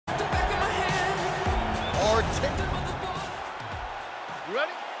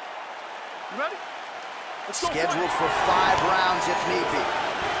You ready? Let's go. Scheduled for 5 rounds if need be.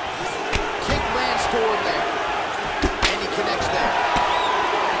 Kick lands forward there. And he connects there.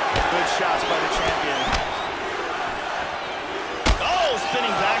 Good shots by the champion. Oh,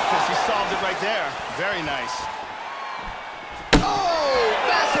 spinning back fist. He solved it right there. Very nice. Oh,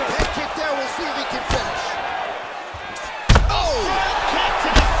 massive head kick there. We'll see if he can finish. Oh! Kick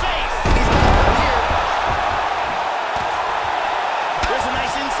to the face. He's got it here. There's a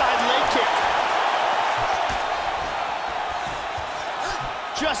nice inside leg kick.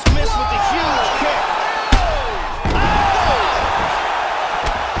 Just missed with the huge kick.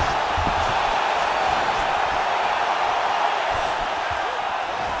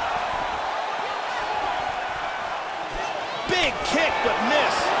 Big kick, but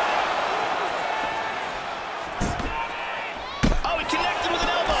miss. Oh, he connected with an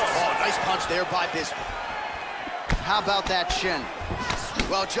elbow. Oh, nice punch there by Bisping. How about that shin?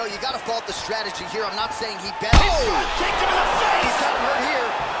 Well, Joe, you got to fault the strategy here. I'm not saying he bet. Oh! Kick to the face. He's got him hurt here.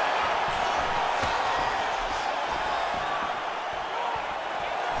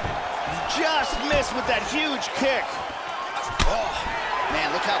 Just missed with that huge kick. Oh,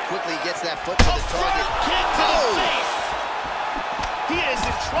 man, look how quickly he gets that foot to the target. Kick to the face. He is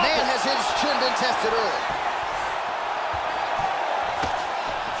in trouble. Man, has his chin been tested early.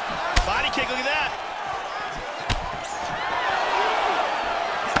 Body kick, look at that.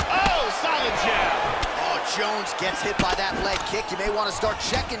 Oh, solid jab. Oh, Jones gets hit by that leg kick. You may want to start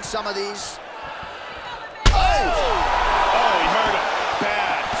checking some of these. Oh! Oh, he hurt him.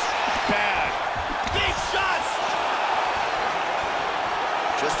 Bad. Bad. Big shots.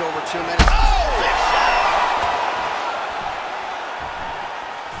 Just over 2 minutes. Oh! Big shot.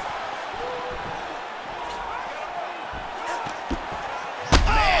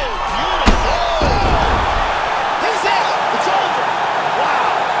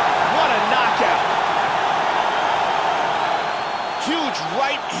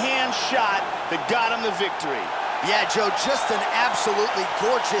 Right-hand shot that got him the victory. Yeah, Joe, just an absolutely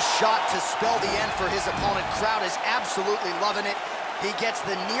gorgeous shot to spell the end for his opponent. Crowd is absolutely loving it. He gets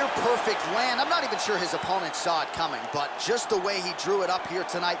the near-perfect land. I'm not even sure his opponent saw it coming, but just the way he drew it up here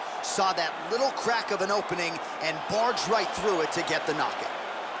tonight, saw that little crack of an opening and barged right through it to get the knockout.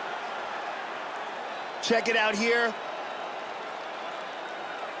 Check it out here.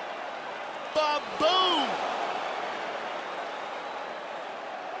 Ba-boom!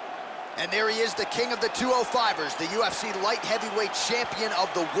 And there he is, the king of the 205ers, the UFC light heavyweight champion of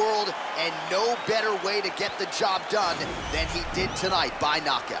the world, and no better way to get the job done than he did tonight by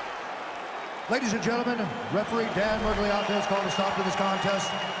knockout. Ladies and gentlemen, referee Dan Mergliata has called a stop to this contest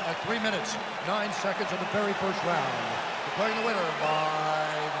at 3 minutes, 9 seconds of the very first round. Declaring the winner by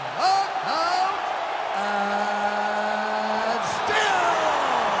knockout, and still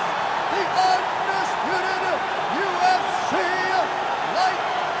the undisputed UFC light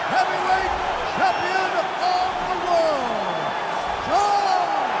heavyweight champion of the world, Jones!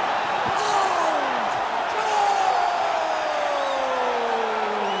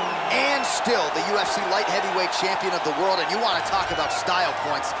 And still the UFC light heavyweight champion of the world, and you want to talk about style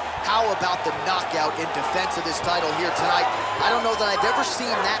points. How about the knockout in defense of his title here tonight? I don't know that I've ever seen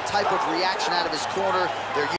that type of reaction out of his corner. They're